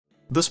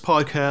This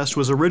podcast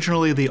was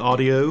originally the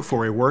audio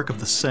for a work of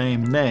the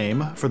same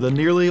name for the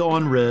Nearly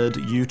On Red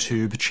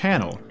YouTube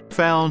channel,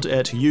 found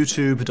at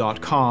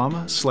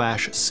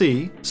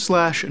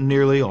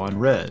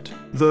youtube.com/c/nearlyonred.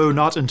 Though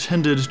not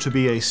intended to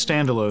be a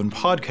standalone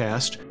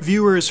podcast,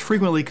 viewers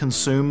frequently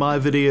consume my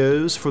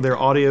videos for their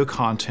audio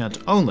content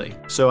only,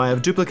 so I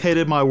have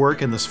duplicated my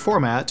work in this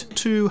format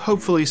to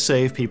hopefully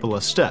save people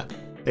a step.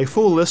 A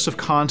full list of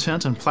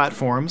content and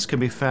platforms can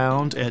be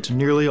found at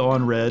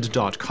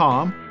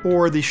nearlyonred.com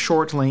or the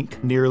short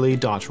link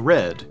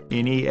nearly.red,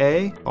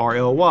 nearly.red.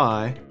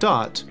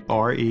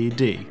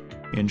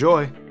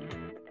 Enjoy!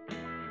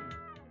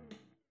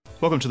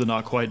 Welcome to the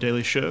Not Quite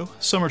Daily Show,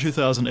 Summer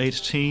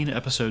 2018,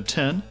 Episode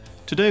 10.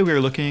 Today we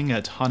are looking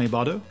at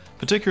Hanebado,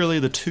 particularly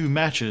the two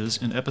matches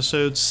in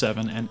Episodes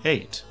 7 and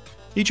 8.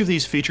 Each of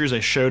these features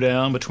a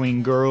showdown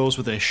between girls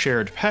with a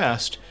shared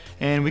past,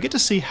 and we get to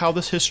see how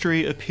this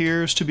history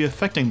appears to be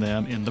affecting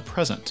them in the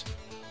present.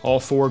 All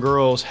four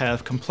girls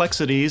have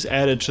complexities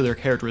added to their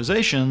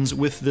characterizations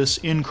with this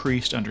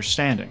increased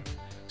understanding.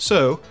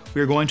 So,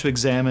 we are going to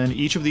examine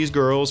each of these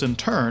girls in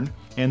turn,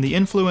 and the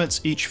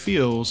influence each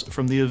feels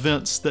from the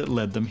events that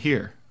led them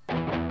here.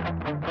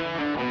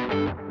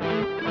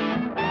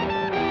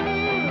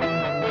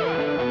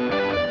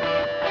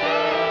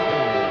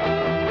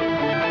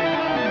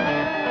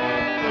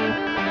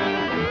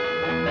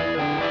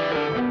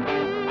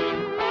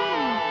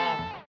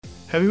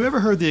 Have you ever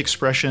heard the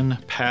expression,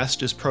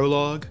 past is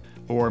prologue?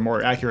 Or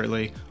more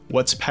accurately,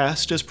 what's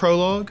past is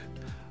prologue?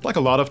 Like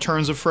a lot of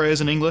turns of phrase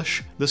in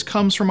English, this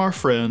comes from our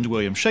friend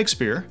William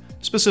Shakespeare,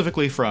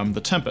 specifically from The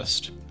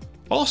Tempest.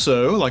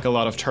 Also, like a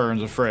lot of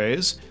turns of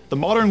phrase, the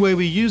modern way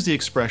we use the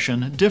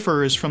expression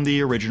differs from the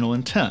original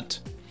intent.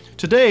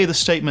 Today, the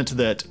statement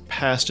that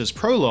past is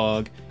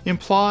prologue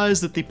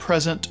implies that the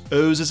present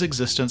owes its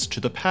existence to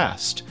the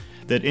past,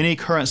 that any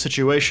current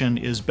situation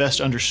is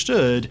best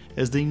understood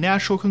as the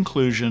natural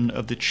conclusion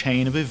of the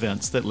chain of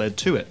events that led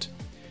to it.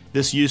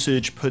 This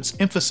usage puts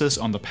emphasis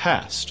on the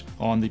past,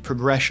 on the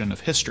progression of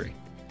history.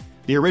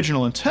 The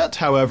original intent,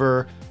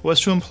 however,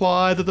 was to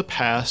imply that the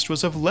past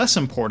was of less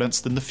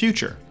importance than the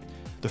future.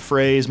 The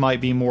phrase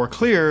might be more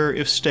clear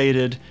if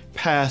stated,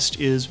 past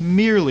is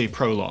merely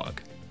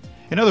prologue.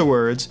 In other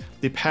words,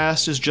 the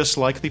past is just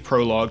like the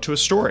prologue to a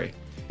story,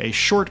 a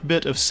short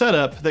bit of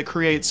setup that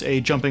creates a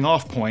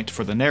jumping-off point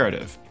for the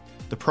narrative.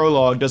 The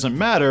prologue doesn't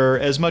matter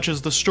as much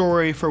as the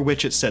story for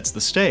which it sets the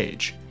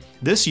stage.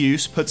 This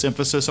use puts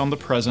emphasis on the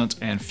present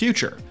and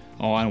future,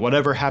 on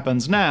whatever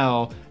happens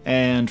now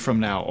and from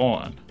now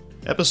on.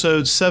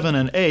 Episodes 7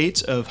 and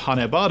 8 of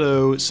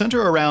Hanebado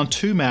center around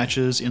two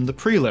matches in the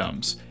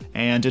prelims,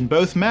 and in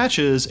both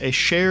matches, a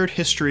shared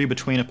history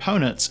between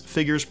opponents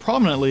figures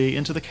prominently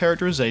into the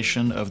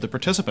characterization of the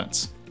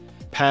participants.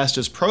 Past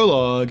is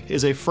prologue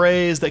is a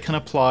phrase that can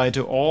apply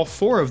to all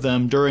four of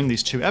them during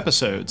these two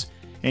episodes,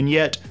 and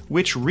yet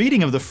which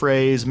reading of the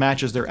phrase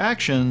matches their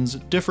actions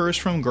differs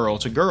from girl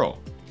to girl.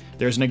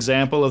 There's an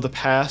example of the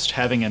past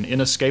having an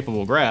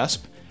inescapable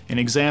grasp, an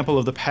example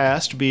of the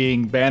past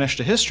being banished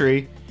to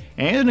history,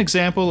 and an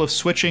example of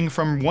switching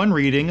from one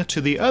reading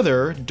to the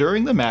other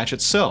during the match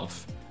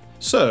itself.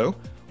 So,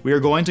 we are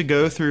going to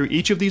go through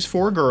each of these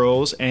four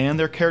girls and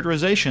their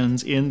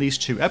characterizations in these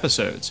two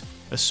episodes,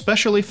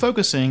 especially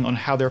focusing on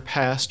how their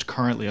past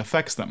currently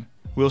affects them.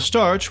 We'll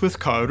start with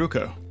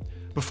Kaoruko.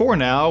 Before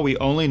now, we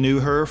only knew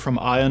her from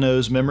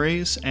Ayano's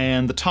memories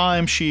and the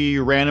time she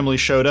randomly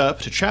showed up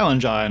to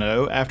challenge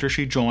Ayano after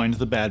she joined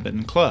the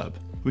badminton club.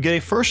 We get a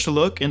first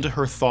look into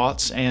her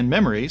thoughts and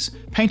memories,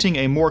 painting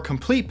a more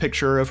complete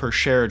picture of her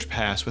shared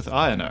past with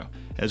Ayano,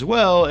 as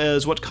well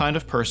as what kind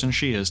of person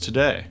she is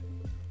today.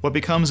 What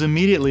becomes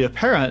immediately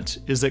apparent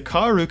is that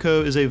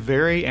Kaoruko is a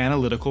very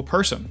analytical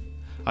person.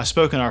 I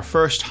spoke in our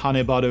first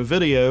Hanebado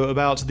video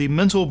about the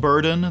mental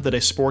burden that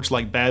a sport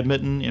like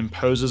badminton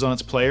imposes on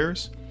its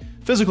players.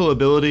 Physical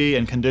ability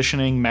and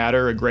conditioning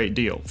matter a great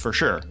deal, for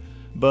sure,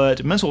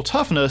 but mental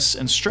toughness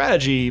and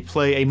strategy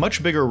play a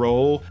much bigger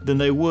role than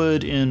they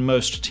would in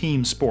most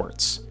team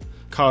sports.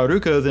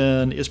 Kaoruko,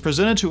 then, is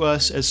presented to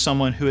us as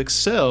someone who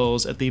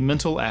excels at the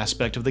mental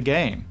aspect of the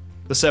game.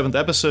 The 7th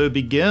episode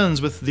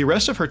begins with the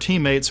rest of her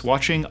teammates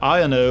watching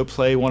Ayano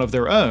play one of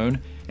their own,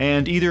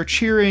 and either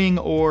cheering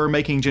or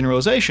making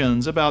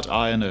generalizations about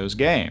Ayano's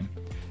game.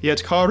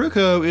 Yet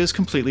Kaoruko is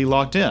completely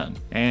locked in,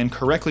 and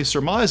correctly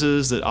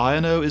surmises that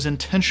Ayano is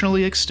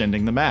intentionally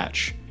extending the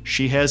match.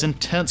 She has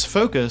intense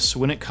focus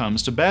when it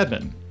comes to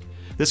badminton.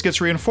 This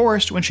gets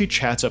reinforced when she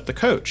chats up the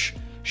coach.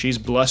 She's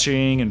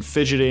blushing and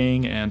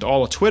fidgeting and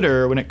all a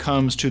Twitter when it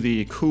comes to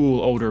the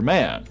cool older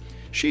man.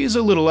 She's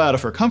a little out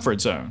of her comfort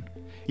zone.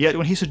 Yet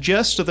when he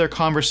suggests that their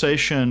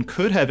conversation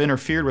could have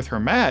interfered with her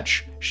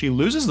match, she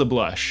loses the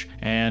blush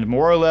and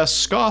more or less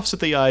scoffs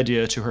at the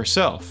idea to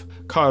herself.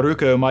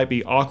 Kaoruko might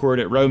be awkward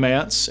at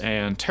romance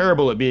and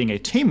terrible at being a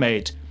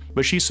teammate,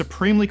 but she's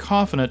supremely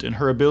confident in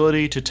her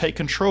ability to take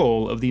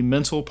control of the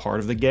mental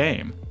part of the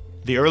game.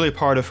 The early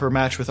part of her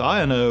match with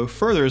Ayano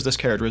furthers this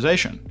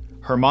characterization.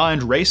 Her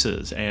mind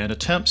races and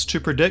attempts to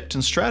predict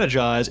and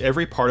strategize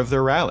every part of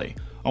their rally,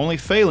 only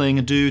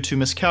failing due to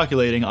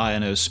miscalculating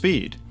Ayano's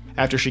speed.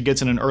 After she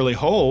gets in an early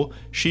hole,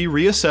 she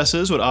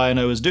reassesses what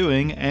Ayano is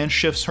doing and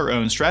shifts her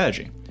own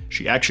strategy.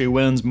 She actually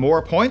wins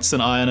more points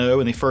than Ayano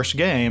in the first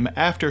game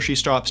after she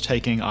stops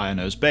taking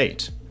Ayano's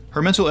bait.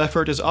 Her mental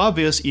effort is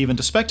obvious even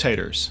to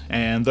spectators,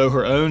 and though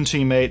her own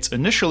teammates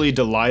initially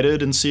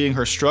delighted in seeing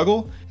her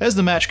struggle, as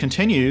the match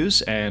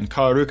continues and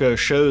Kaoruko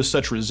shows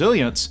such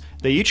resilience,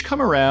 they each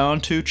come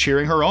around to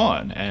cheering her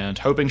on and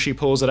hoping she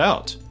pulls it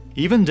out.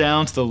 Even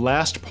down to the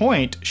last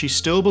point, she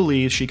still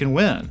believes she can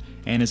win,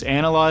 and is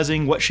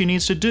analyzing what she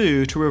needs to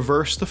do to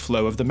reverse the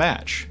flow of the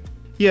match.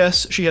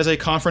 Yes, she has a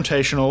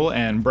confrontational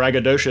and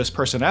braggadocious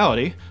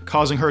personality,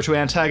 causing her to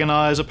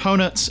antagonize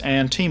opponents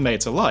and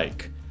teammates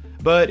alike.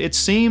 But it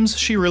seems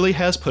she really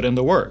has put in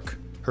the work.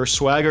 Her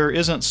swagger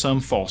isn't some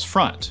false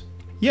front.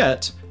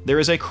 Yet, there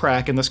is a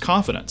crack in this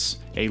confidence,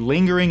 a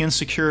lingering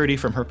insecurity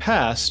from her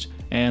past,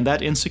 and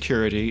that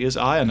insecurity is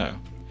Ayano.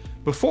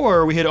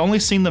 Before, we had only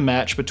seen the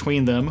match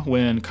between them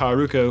when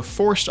Kaoruko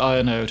forced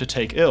Ayano to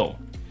take ill.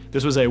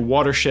 This was a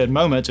watershed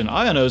moment in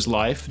Ayano's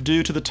life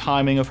due to the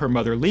timing of her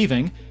mother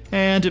leaving,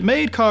 and it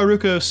made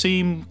Kaoruko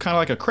seem kind of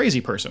like a crazy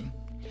person.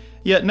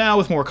 Yet now,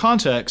 with more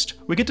context,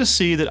 we get to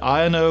see that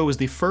Ayano was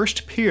the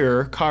first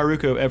peer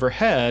Kaoruko ever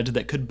had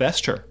that could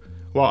best her.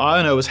 While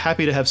Ayano was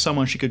happy to have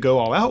someone she could go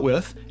all out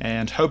with,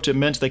 and hoped it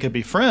meant they could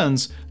be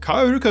friends,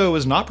 Kaoruko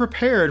was not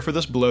prepared for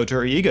this blow to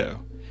her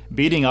ego.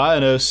 Beating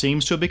Ayano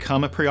seems to have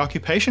become a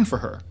preoccupation for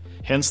her,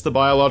 hence the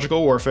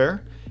biological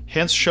warfare,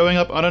 hence showing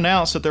up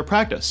unannounced at their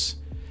practice,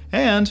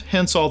 and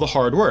hence all the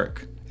hard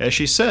work. As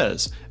she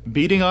says,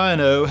 beating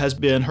Ayano has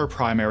been her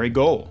primary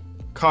goal.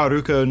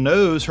 Kaoruko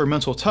knows her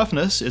mental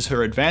toughness is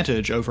her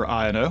advantage over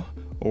Ayano,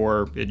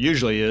 or it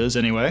usually is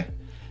anyway,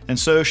 and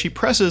so she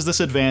presses this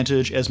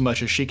advantage as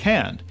much as she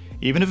can,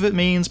 even if it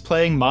means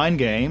playing mind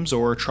games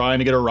or trying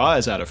to get a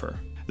rise out of her.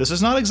 This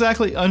is not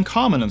exactly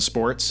uncommon in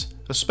sports,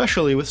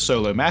 especially with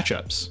solo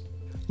matchups.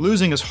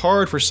 Losing is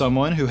hard for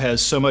someone who has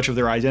so much of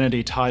their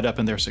identity tied up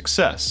in their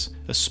success,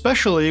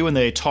 especially when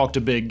they talked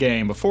a big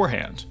game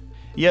beforehand.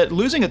 Yet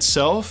losing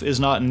itself is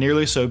not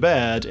nearly so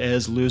bad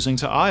as losing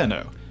to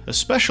Ayano,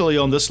 especially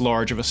on this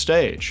large of a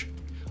stage.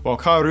 While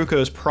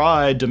Kaoruko's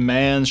pride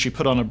demands she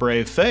put on a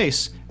brave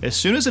face, as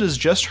soon as it is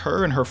just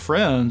her and her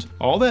friend,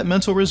 all that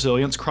mental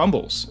resilience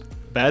crumbles.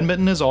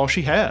 Badminton is all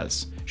she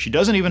has. She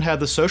doesn't even have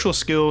the social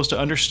skills to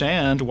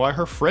understand why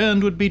her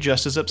friend would be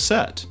just as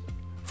upset.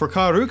 For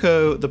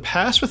Kaoruko, the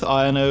past with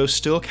Ayano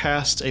still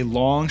casts a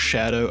long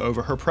shadow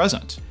over her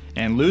present,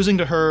 and losing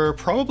to her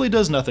probably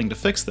does nothing to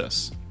fix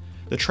this.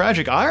 The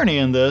tragic irony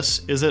in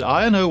this is that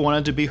Ayano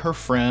wanted to be her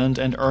friend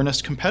and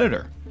earnest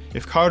competitor.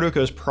 If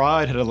Kaoruko's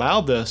pride had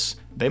allowed this,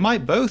 they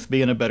might both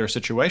be in a better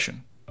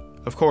situation.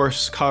 Of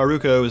course,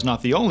 Kaoruko is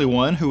not the only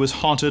one who was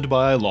haunted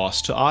by a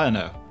loss to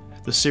Ayano.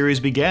 The series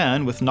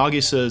began with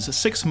Nagisa's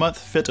 6-month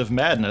fit of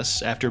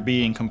madness after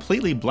being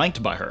completely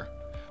blanked by her.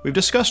 We've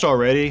discussed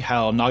already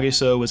how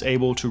Nagisa was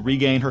able to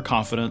regain her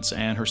confidence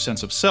and her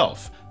sense of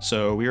self,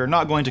 so we are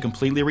not going to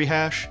completely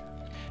rehash.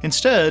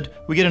 Instead,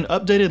 we get an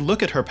updated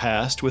look at her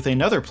past with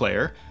another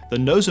player, the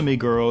Nozomi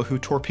girl who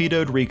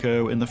torpedoed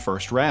Riko in the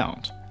first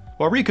round.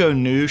 While Riko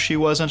knew she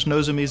wasn't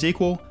Nozomi's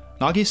equal,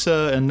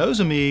 Nagisa and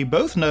Nozomi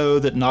both know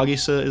that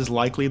Nagisa is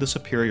likely the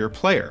superior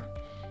player.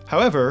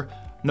 However,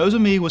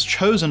 Nozomi was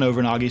chosen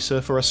over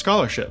Nagisa for a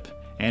scholarship,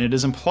 and it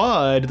is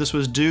implied this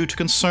was due to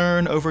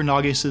concern over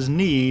Nagisa's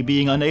knee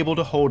being unable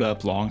to hold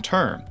up long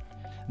term.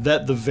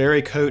 That the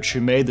very coach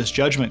who made this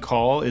judgment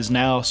call is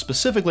now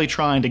specifically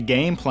trying to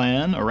game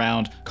plan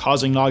around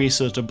causing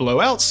Nagisa to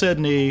blow out said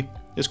knee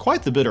is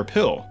quite the bitter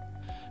pill.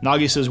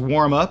 Nagisa's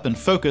warm-up and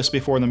focus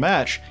before the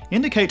match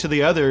indicate to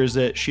the others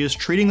that she is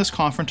treating this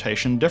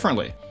confrontation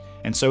differently,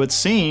 and so it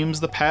seems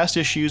the past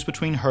issues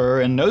between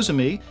her and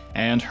Nozomi,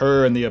 and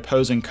her and the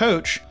opposing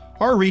coach,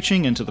 are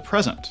reaching into the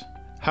present.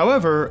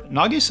 However,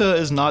 Nagisa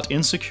is not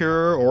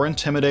insecure or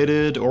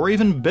intimidated or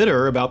even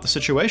bitter about the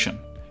situation.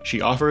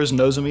 She offers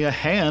Nozomi a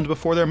hand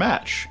before their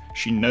match.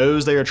 She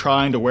knows they are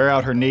trying to wear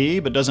out her knee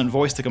but doesn't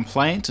voice the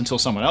complaint until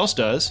someone else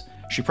does.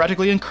 She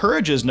practically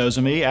encourages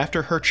Nozomi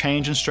after her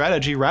change in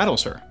strategy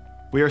rattles her.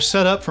 We are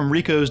set up from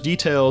Riko's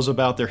details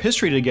about their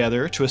history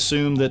together to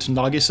assume that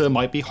Nagisa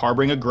might be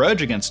harboring a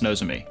grudge against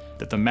Nozomi,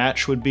 that the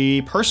match would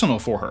be personal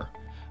for her.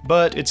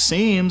 But it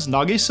seems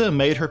Nagisa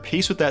made her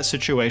peace with that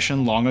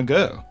situation long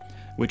ago,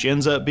 which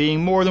ends up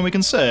being more than we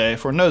can say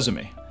for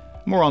Nozomi.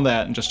 More on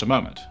that in just a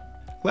moment.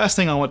 Last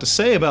thing I want to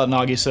say about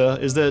Nagisa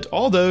is that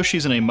although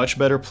she's in a much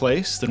better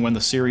place than when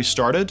the series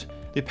started,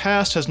 the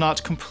past has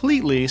not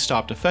completely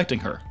stopped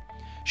affecting her.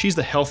 She's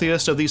the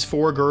healthiest of these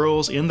 4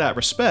 girls in that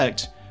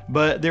respect,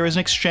 but there is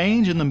an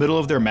exchange in the middle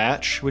of their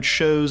match which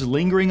shows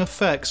lingering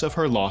effects of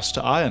her loss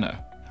to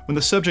Ayano. When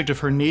the subject of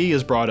her knee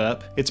is brought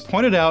up, it's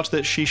pointed out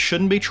that she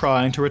shouldn't be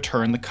trying to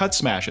return the cut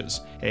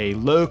smashes, a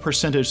low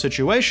percentage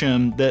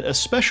situation that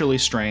especially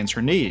strains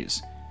her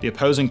knees. The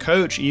opposing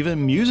coach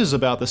even muses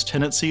about this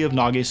tendency of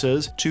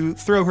Nagisa's to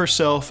throw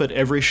herself at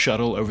every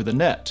shuttle over the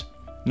net.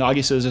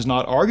 Nagisa's does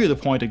not argue the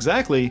point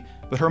exactly,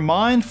 but her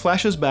mind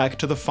flashes back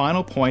to the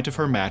final point of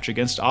her match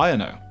against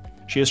Ayano.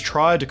 She has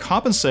tried to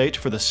compensate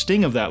for the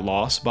sting of that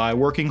loss by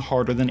working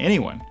harder than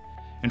anyone.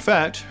 In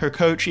fact, her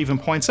coach even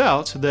points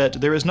out that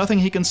there is nothing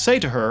he can say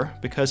to her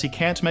because he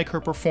can't make her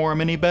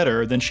perform any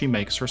better than she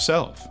makes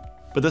herself.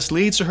 But this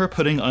leads to her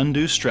putting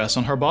undue stress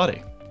on her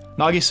body.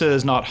 Nagisa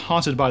is not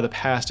haunted by the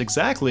past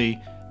exactly,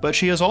 but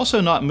she has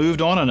also not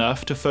moved on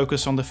enough to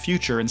focus on the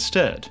future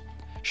instead.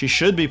 She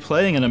should be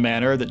playing in a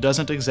manner that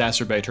doesn't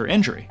exacerbate her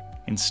injury.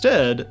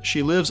 Instead,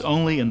 she lives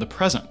only in the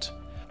present.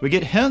 We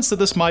get hints that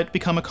this might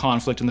become a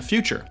conflict in the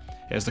future,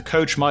 as the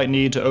coach might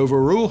need to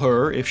overrule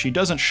her if she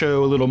doesn't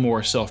show a little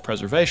more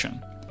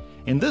self-preservation.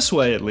 In this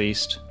way, at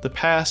least, the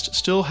past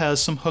still has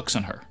some hooks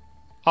in her.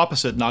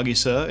 Opposite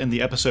Nagisa in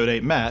the episode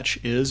 8 match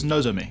is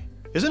Nozomi.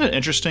 Isn't it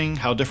interesting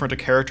how different a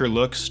character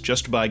looks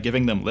just by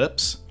giving them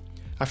lips?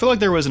 I feel like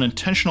there was an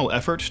intentional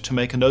effort to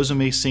make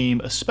Nozomi seem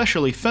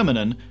especially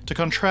feminine to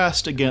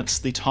contrast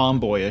against the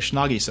tomboyish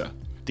Nagisa.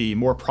 The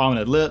more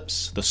prominent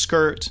lips, the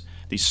skirt,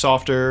 the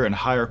softer and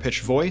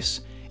higher-pitched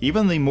voice,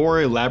 even the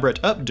more elaborate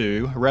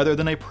updo rather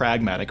than a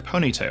pragmatic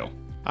ponytail.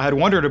 I had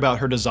wondered about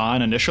her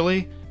design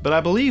initially, but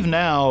I believe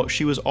now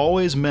she was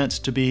always meant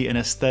to be an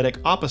aesthetic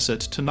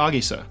opposite to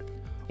Nagisa.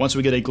 Once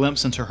we get a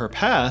glimpse into her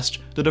past,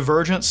 the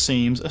divergence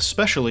seems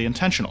especially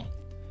intentional.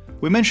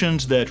 We mentioned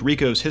that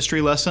Riko's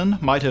history lesson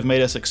might have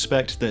made us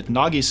expect that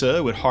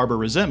Nagisa would harbor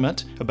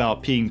resentment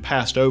about being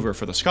passed over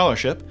for the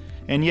scholarship,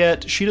 and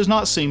yet she does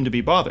not seem to be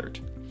bothered.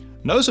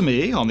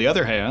 Nozomi, on the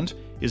other hand,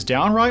 is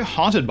downright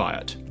haunted by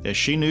it, as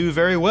she knew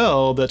very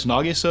well that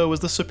Nagisa was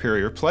the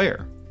superior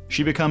player.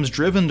 She becomes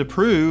driven to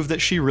prove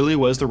that she really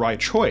was the right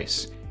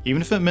choice,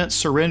 even if it meant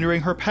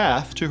surrendering her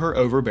path to her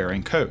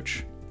overbearing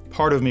coach.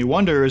 Part of me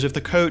wonders if the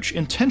coach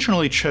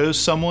intentionally chose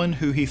someone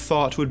who he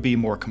thought would be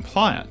more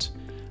compliant.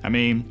 I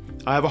mean,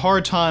 I have a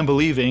hard time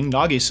believing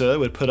Nagisa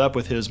would put up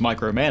with his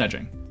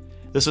micromanaging.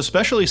 This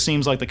especially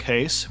seems like the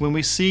case when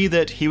we see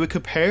that he would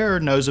compare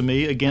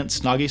Nozomi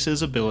against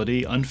Nagisa's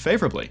ability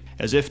unfavorably,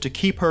 as if to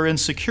keep her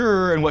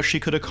insecure in what she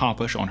could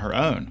accomplish on her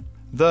own.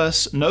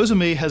 Thus,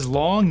 Nozomi has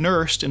long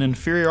nursed an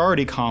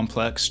inferiority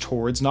complex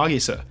towards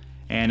Nagisa,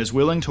 and is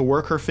willing to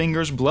work her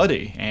fingers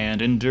bloody and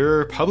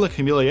endure public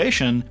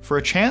humiliation for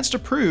a chance to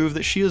prove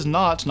that she is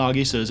not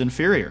Nagisa's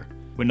inferior.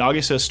 When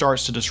Nagisa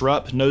starts to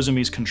disrupt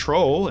Nozomi's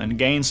control and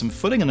gain some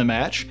footing in the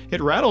match, it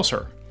rattles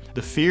her.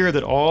 The fear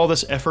that all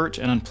this effort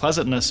and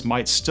unpleasantness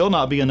might still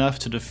not be enough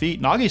to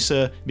defeat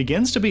Nagisa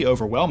begins to be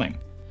overwhelming.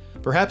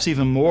 Perhaps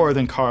even more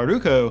than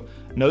Kaoruko,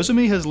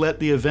 Nozomi has let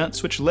the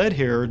events which led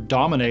here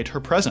dominate her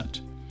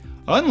present.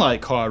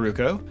 Unlike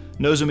Kaoruko,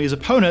 Nozomi's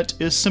opponent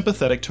is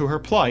sympathetic to her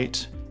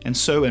plight, and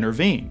so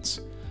intervenes.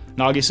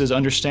 Nagisa's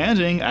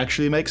understanding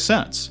actually makes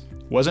sense.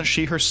 Wasn't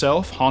she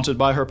herself haunted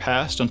by her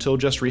past until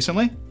just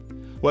recently?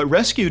 What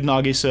rescued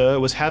Nagisa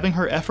was having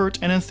her effort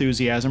and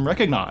enthusiasm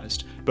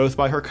recognized, both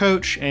by her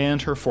coach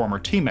and her former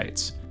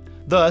teammates.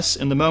 Thus,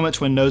 in the moment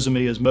when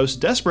Nozomi is most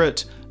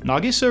desperate,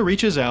 Nagisa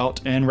reaches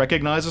out and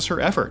recognizes her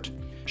effort.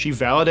 She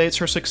validates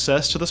her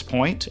success to this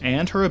point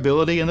and her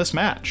ability in this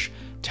match,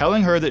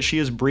 telling her that she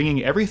is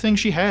bringing everything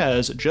she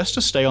has just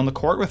to stay on the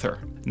court with her.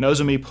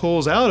 Nozomi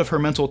pulls out of her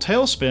mental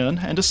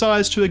tailspin and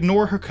decides to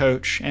ignore her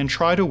coach and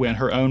try to win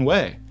her own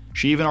way.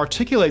 She even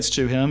articulates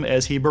to him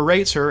as he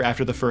berates her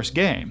after the first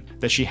game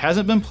that she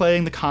hasn't been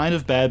playing the kind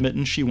of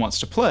badminton she wants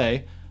to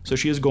play, so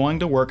she is going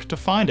to work to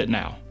find it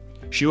now.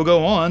 She will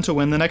go on to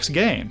win the next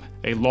game,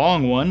 a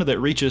long one that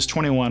reaches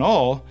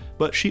 21-all,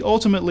 but she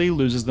ultimately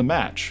loses the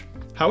match.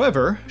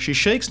 However, she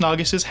shakes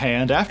Nagisa's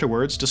hand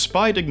afterwards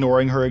despite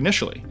ignoring her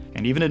initially,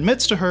 and even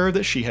admits to her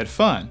that she had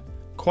fun.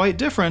 Quite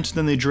different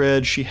than the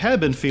dread she had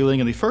been feeling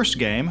in the first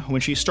game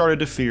when she started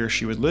to fear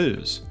she would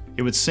lose.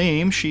 It would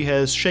seem she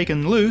has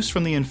shaken loose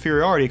from the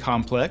inferiority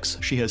complex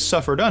she has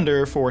suffered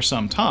under for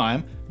some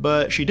time,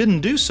 but she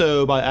didn't do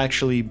so by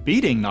actually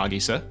beating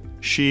Nagisa.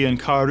 She and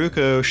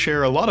Kaoruko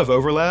share a lot of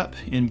overlap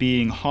in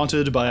being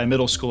haunted by a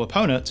middle school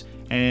opponent,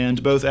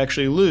 and both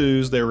actually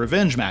lose their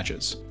revenge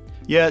matches.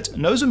 Yet,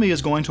 Nozomi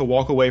is going to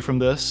walk away from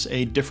this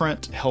a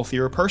different,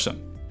 healthier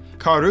person.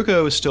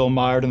 Kaoruko is still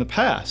mired in the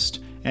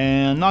past,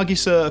 and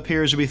Nagisa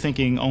appears to be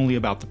thinking only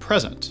about the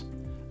present.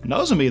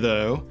 Nozomi,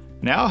 though,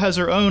 now has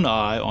her own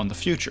eye on the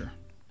future.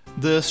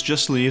 This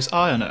just leaves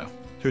Ayano,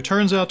 who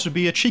turns out to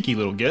be a cheeky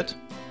little git.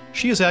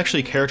 She is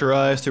actually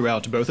characterized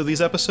throughout both of these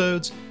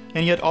episodes,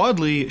 and yet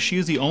oddly, she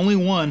is the only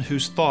one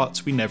whose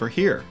thoughts we never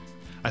hear.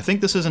 I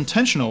think this is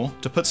intentional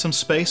to put some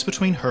space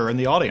between her and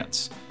the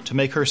audience, to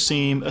make her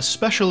seem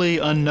especially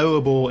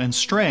unknowable and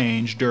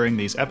strange during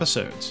these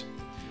episodes.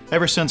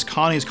 Ever since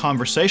Connie's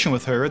conversation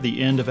with her at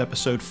the end of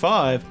episode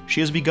 5, she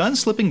has begun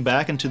slipping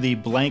back into the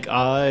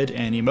blank-eyed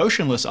and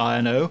emotionless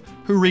Ayano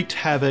who wreaked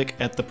havoc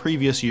at the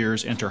previous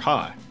year's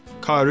Inter-High.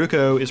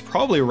 Kaoruko is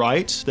probably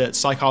right that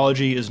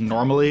psychology is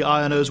normally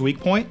Ayano's weak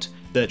point,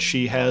 that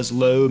she has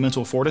low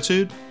mental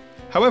fortitude.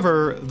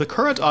 However, the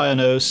current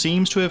Ayano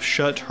seems to have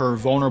shut her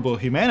vulnerable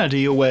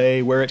humanity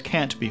away where it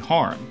can't be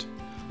harmed.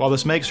 While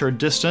this makes her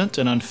distant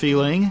and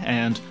unfeeling,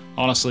 and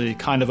honestly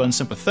kind of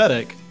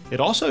unsympathetic, it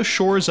also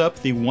shores up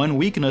the one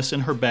weakness in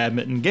her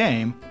badminton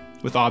game,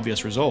 with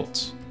obvious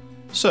results.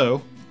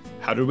 So,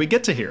 how did we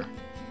get to here?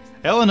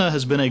 Elena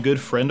has been a good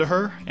friend to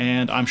her,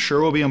 and I'm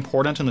sure will be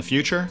important in the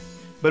future,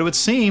 but it would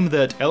seem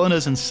that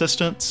Elena's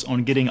insistence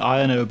on getting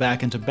Ayano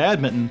back into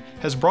badminton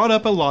has brought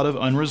up a lot of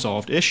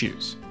unresolved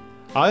issues.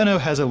 Ayano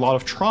has a lot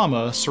of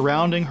trauma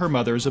surrounding her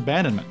mother's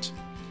abandonment.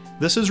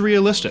 This is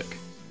realistic.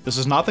 This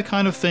is not the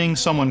kind of thing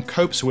someone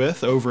copes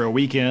with over a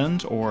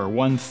weekend or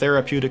one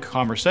therapeutic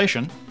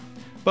conversation,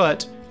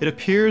 but it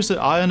appears that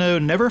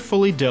Ayano never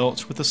fully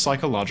dealt with the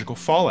psychological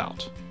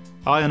fallout.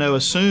 Ayano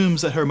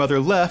assumes that her mother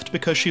left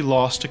because she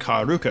lost to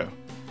Kaoruko.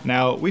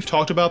 Now, we've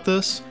talked about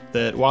this,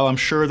 that while I'm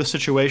sure the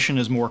situation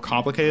is more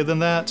complicated than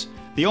that,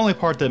 the only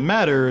part that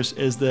matters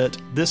is that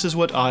this is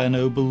what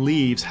Ayano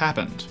believes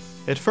happened.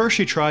 At first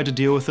she tried to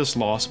deal with this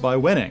loss by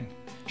winning.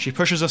 She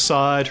pushes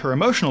aside her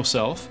emotional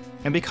self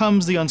and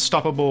becomes the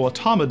unstoppable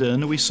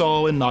automaton we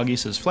saw in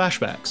Nagisa's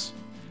flashbacks.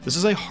 This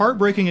is a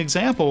heartbreaking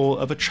example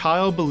of a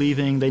child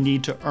believing they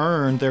need to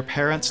earn their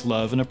parents'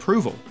 love and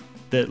approval,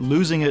 that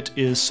losing it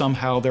is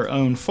somehow their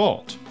own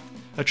fault.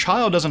 A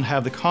child doesn't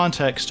have the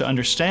context to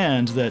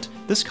understand that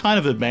this kind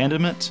of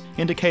abandonment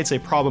indicates a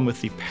problem with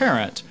the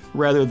parent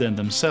rather than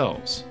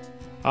themselves.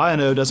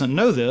 Ayano doesn't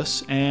know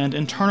this and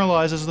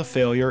internalizes the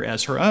failure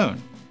as her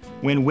own.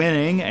 When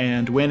winning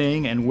and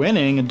winning and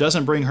winning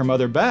doesn't bring her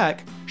mother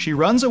back, she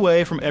runs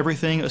away from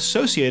everything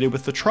associated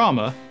with the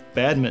trauma,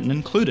 badminton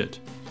included.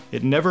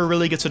 It never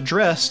really gets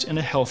addressed in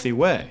a healthy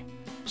way.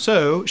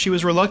 So, she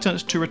was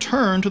reluctant to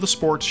return to the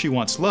sport she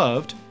once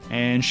loved,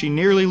 and she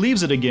nearly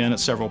leaves it again at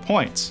several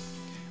points.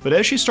 But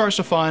as she starts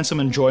to find some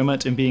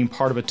enjoyment in being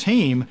part of a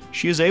team,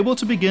 she is able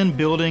to begin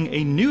building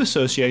a new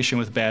association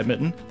with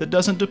badminton that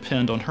doesn't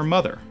depend on her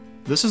mother.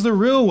 This is the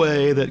real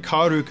way that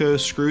Kaoruko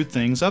screwed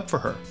things up for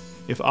her.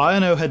 If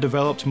Ayano had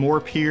developed more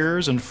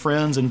peers and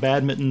friends in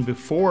badminton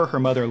before her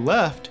mother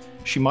left,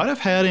 she might have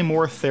had a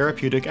more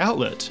therapeutic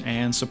outlet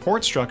and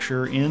support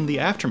structure in the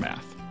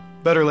aftermath.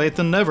 Better late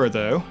than never,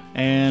 though,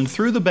 and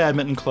through the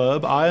badminton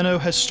club, Ayano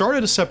has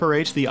started to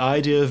separate the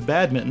idea of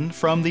badminton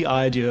from the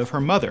idea of her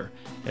mother,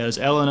 as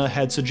Elena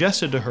had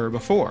suggested to her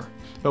before.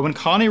 But when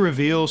Connie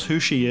reveals who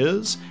she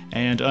is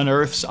and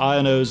unearths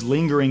Ayano's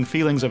lingering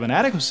feelings of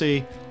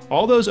inadequacy,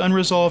 all those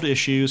unresolved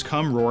issues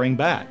come roaring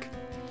back.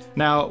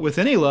 Now, with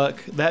any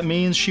luck, that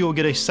means she will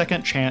get a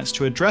second chance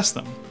to address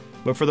them.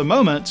 But for the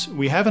moment,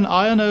 we have an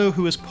Ayano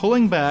who is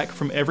pulling back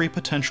from every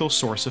potential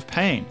source of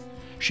pain.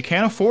 She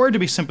can't afford to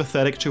be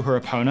sympathetic to her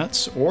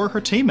opponents or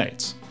her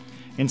teammates.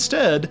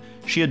 Instead,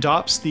 she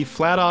adopts the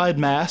flat-eyed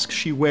mask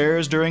she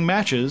wears during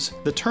matches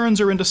that turns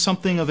her into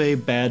something of a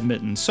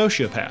badminton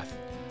sociopath.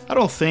 I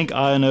don't think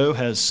Ayano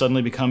has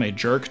suddenly become a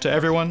jerk to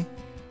everyone.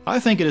 I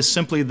think it is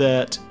simply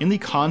that, in the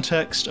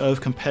context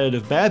of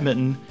competitive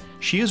badminton,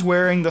 she is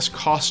wearing this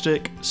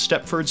caustic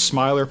Stepford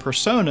Smiler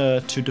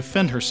persona to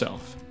defend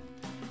herself.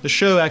 The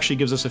show actually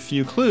gives us a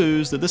few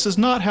clues that this is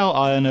not how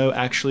Ayano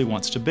actually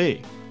wants to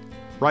be.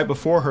 Right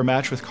before her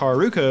match with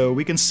Kaoruko,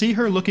 we can see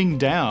her looking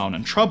down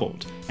and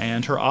troubled,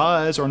 and her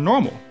eyes are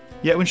normal.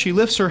 Yet when she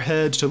lifts her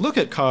head to look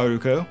at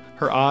Kaoruko,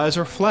 her eyes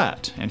are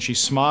flat, and she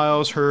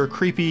smiles her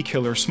creepy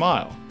killer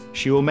smile.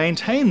 She will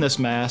maintain this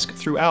mask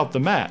throughout the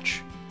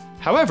match.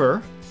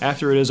 However,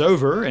 after it is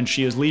over and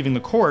she is leaving the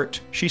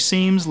court, she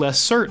seems less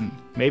certain,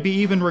 maybe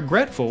even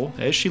regretful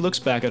as she looks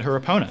back at her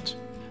opponent.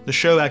 The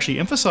show actually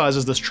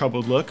emphasizes this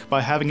troubled look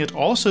by having it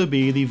also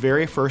be the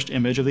very first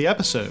image of the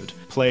episode,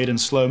 played in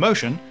slow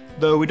motion,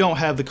 though we don't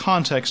have the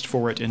context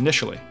for it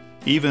initially.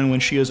 Even when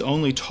she is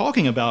only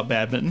talking about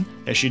badminton,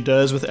 as she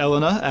does with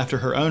Elena after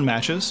her own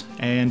matches,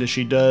 and as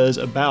she does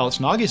about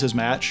Nagisa's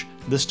match,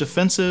 this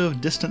defensive,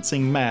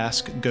 distancing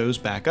mask goes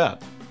back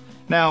up.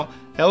 Now,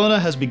 Elena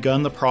has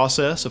begun the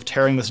process of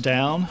tearing this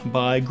down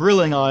by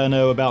grilling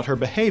Ayano about her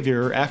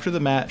behavior after the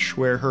match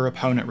where her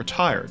opponent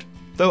retired.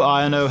 Though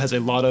Ayano has a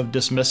lot of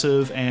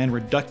dismissive and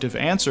reductive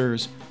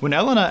answers, when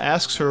Elena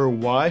asks her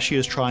why she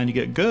is trying to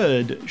get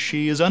good,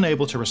 she is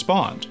unable to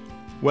respond.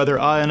 Whether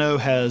Ayano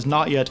has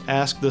not yet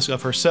asked this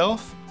of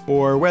herself,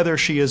 or whether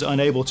she is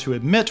unable to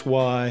admit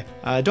why,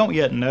 I don't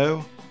yet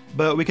know,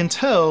 but we can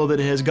tell that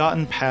it has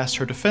gotten past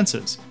her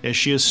defenses, as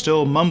she is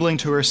still mumbling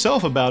to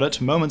herself about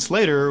it moments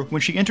later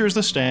when she enters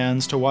the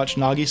stands to watch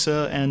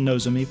Nagisa and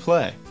Nozomi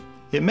play.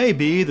 It may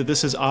be that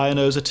this is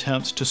Ayano's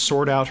attempt to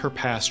sort out her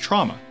past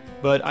trauma,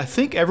 but I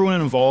think everyone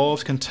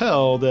involved can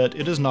tell that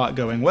it is not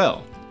going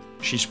well.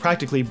 She's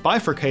practically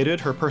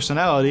bifurcated her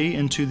personality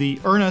into the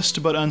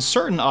earnest but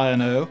uncertain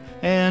Ayano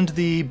and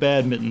the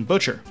badminton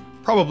butcher.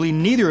 Probably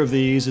neither of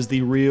these is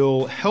the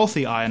real,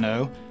 healthy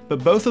Ayano,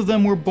 but both of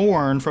them were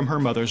born from her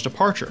mother's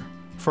departure.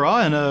 For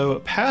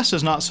Ayano, past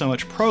is not so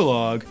much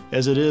prologue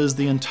as it is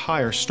the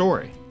entire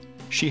story.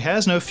 She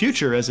has no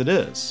future as it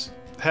is.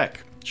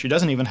 Heck, she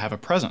doesn't even have a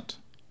present.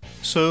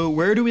 So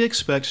where do we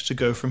expect to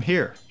go from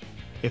here?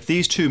 If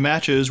these two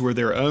matches were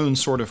their own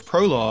sort of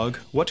prologue,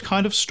 what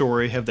kind of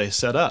story have they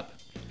set up?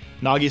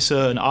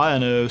 Nagisa and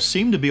Ayano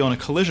seem to be on a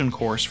collision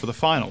course for the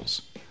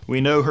finals. We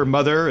know her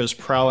mother is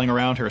prowling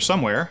around her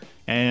somewhere,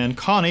 and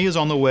Connie is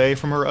on the way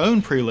from her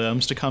own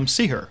prelims to come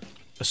see her,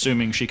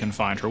 assuming she can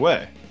find her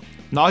way.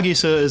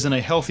 Nagisa is in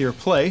a healthier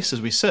place,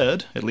 as we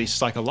said, at least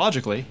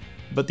psychologically,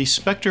 but the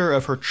specter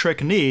of her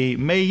trick knee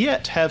may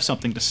yet have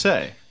something to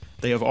say.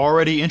 They have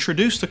already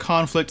introduced the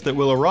conflict that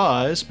will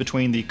arise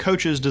between the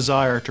coach's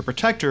desire to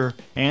protect her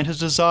and his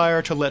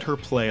desire to let her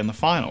play in the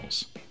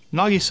finals.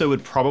 Nagisa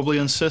would probably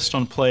insist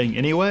on playing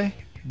anyway,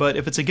 but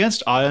if it's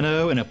against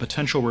Ayano in a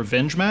potential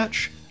revenge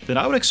match, then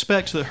I would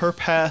expect that her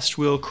past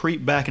will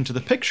creep back into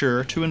the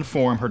picture to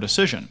inform her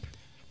decision.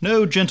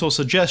 No gentle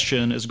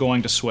suggestion is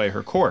going to sway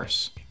her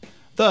course.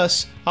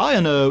 Thus,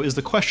 Ayano is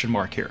the question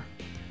mark here.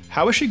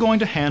 How is she going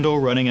to handle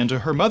running into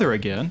her mother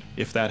again,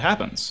 if that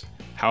happens?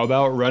 How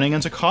about running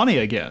into Connie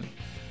again?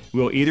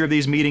 Will either of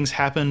these meetings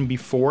happen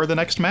before the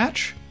next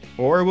match?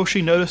 Or will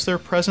she notice their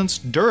presence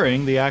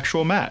during the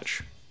actual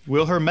match?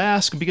 Will her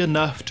mask be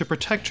enough to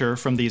protect her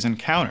from these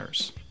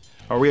encounters?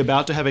 Are we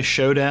about to have a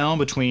showdown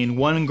between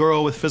one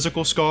girl with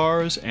physical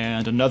scars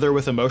and another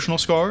with emotional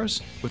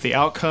scars, with the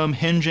outcome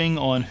hinging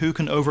on who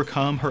can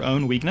overcome her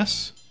own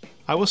weakness?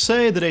 I will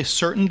say that a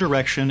certain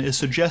direction is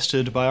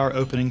suggested by our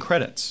opening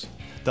credits.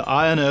 The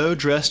Ayano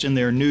dressed in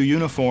their new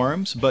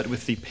uniforms, but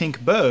with the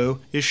pink bow,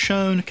 is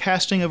shown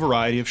casting a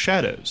variety of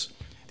shadows.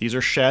 These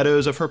are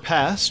shadows of her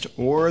past,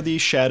 or the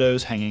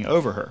shadows hanging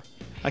over her.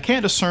 I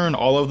can't discern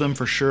all of them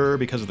for sure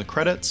because of the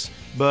credits,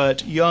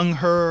 but young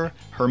her,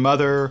 her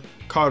mother,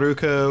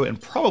 Karuko,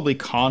 and probably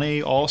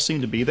Connie all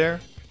seem to be there.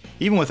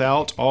 Even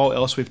without all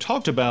else we've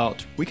talked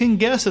about, we can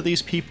guess that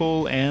these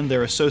people and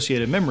their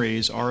associated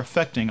memories are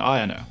affecting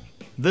Ayano.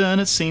 Then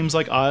it seems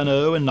like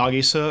Ayano and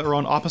Nagisa are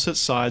on opposite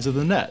sides of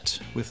the net,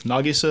 with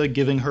Nagisa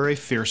giving her a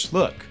fierce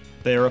look.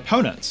 They are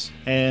opponents,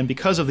 and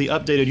because of the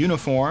updated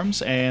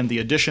uniforms and the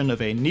addition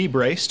of a knee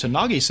brace to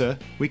Nagisa,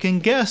 we can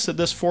guess that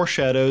this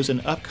foreshadows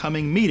an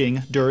upcoming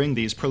meeting during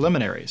these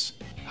preliminaries.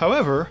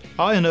 However,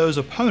 Ayano's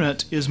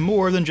opponent is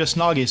more than just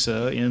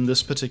Nagisa in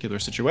this particular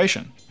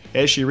situation.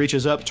 As she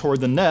reaches up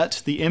toward the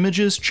net, the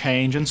images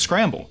change and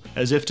scramble,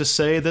 as if to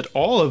say that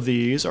all of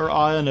these are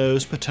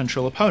Ayano's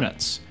potential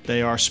opponents.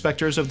 They are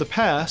specters of the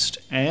past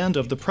and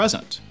of the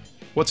present.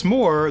 What's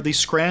more, the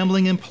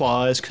scrambling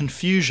implies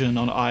confusion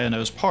on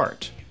Ayano's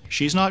part.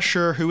 She's not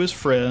sure who is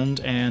friend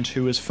and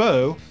who is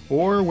foe,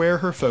 or where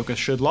her focus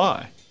should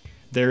lie.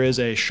 There is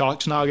a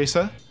shocked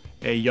Nagisa,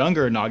 a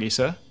younger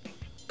Nagisa,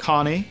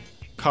 Connie,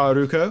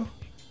 Karuko,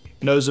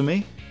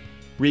 Nozomi,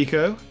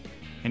 Riko,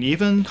 and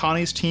even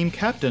Connie's team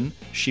captain,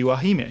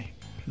 Shiwahime.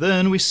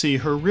 Then we see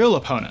her real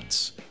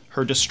opponents,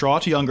 her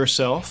distraught younger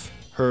self,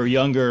 her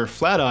younger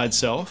flat-eyed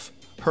self,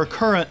 her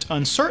current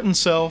uncertain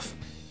self,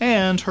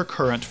 and her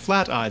current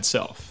flat-eyed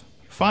self.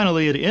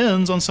 Finally, it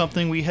ends on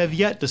something we have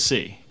yet to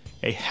see,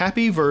 a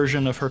happy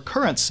version of her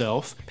current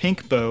self,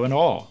 pink bow and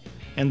all.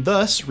 And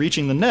thus,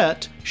 reaching the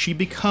net, she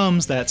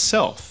becomes that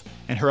self,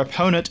 and her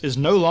opponent is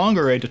no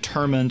longer a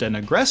determined and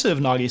aggressive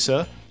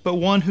Nagisa, but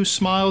one who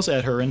smiles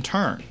at her in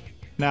turn.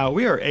 Now,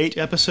 we are 8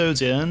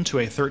 episodes into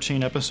a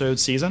 13-episode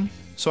season,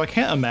 so I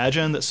can't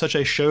imagine that such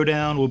a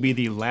showdown will be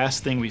the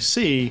last thing we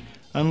see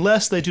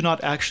unless they do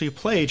not actually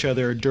play each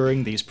other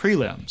during these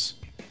prelims.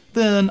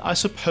 Then, I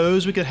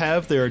suppose we could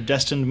have their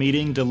destined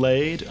meeting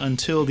delayed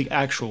until the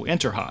actual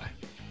Inter-High.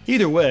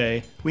 Either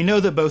way, we know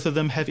that both of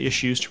them have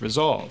issues to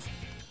resolve.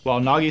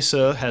 While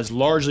Nagisa has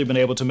largely been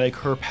able to make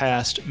her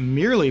past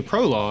merely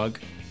prologue,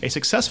 a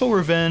successful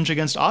revenge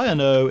against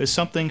Ayano is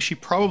something she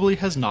probably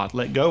has not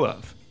let go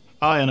of.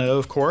 Ayano,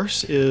 of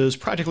course, is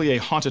practically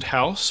a haunted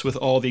house with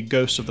all the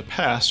ghosts of the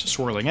past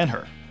swirling in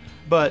her.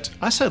 But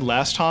I said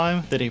last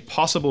time that a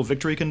possible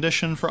victory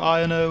condition for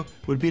Ayano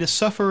would be to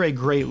suffer a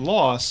great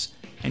loss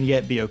and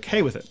yet be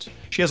okay with it.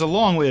 She has a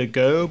long way to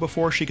go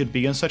before she could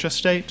be in such a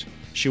state.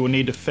 She will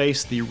need to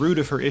face the root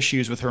of her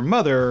issues with her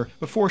mother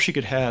before she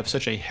could have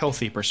such a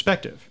healthy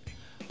perspective.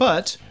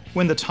 But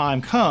when the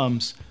time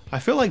comes, I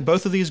feel like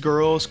both of these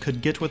girls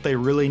could get what they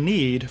really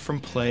need from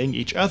playing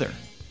each other.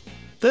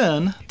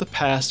 Then, the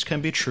past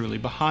can be truly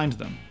behind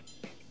them.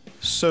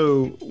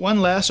 So,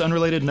 one last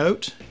unrelated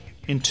note.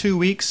 In 2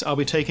 weeks, I'll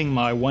be taking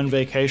my one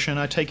vacation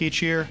I take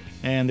each year,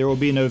 and there will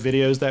be no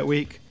videos that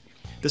week.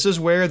 This is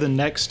where the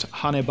next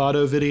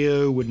Hanebado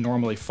video would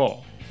normally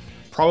fall.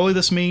 Probably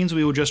this means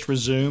we will just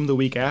resume the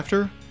week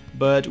after,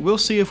 but we'll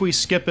see if we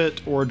skip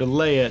it or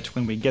delay it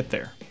when we get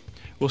there.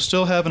 We'll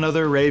still have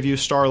another Review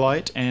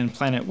Starlight and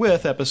Planet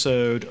With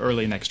episode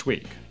early next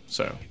week,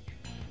 so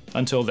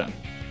until then.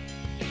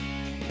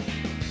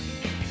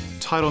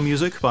 Title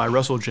music by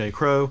Russell J.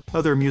 Crowe,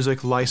 other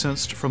music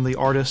licensed from the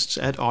artists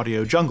at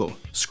Audio Jungle.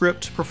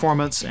 Script,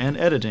 performance, and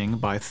editing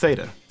by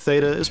Theta.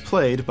 Theta is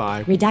played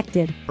by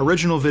Redacted.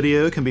 Original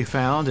video can be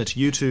found at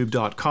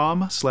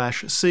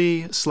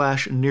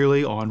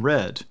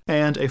youtube.com/c/nearlyonred,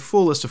 and a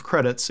full list of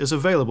credits is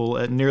available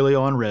at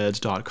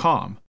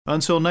nearlyonred.com.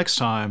 Until next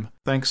time,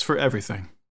 thanks for everything.